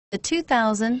The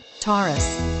 2000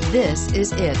 Taurus. This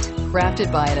is it.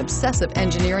 Crafted by an obsessive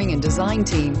engineering and design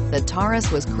team, the Taurus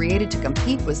was created to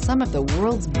compete with some of the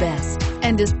world's best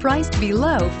and is priced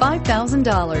below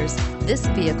 $5,000. This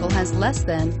vehicle has less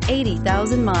than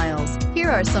 80,000 miles.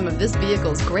 Here are some of this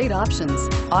vehicle's great options: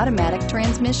 automatic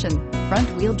transmission,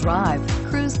 front-wheel drive,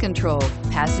 cruise control,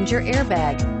 passenger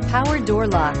airbag, power door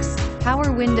locks,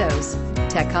 power windows,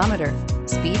 tachometer,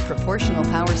 speed proportional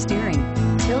power steering,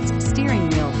 tilt steering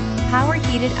wheel, power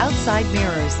heated outside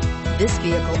mirrors. This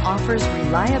vehicle offers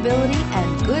reliability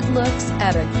and good looks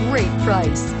at a great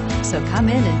price. So come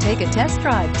in and take a test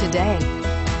drive today.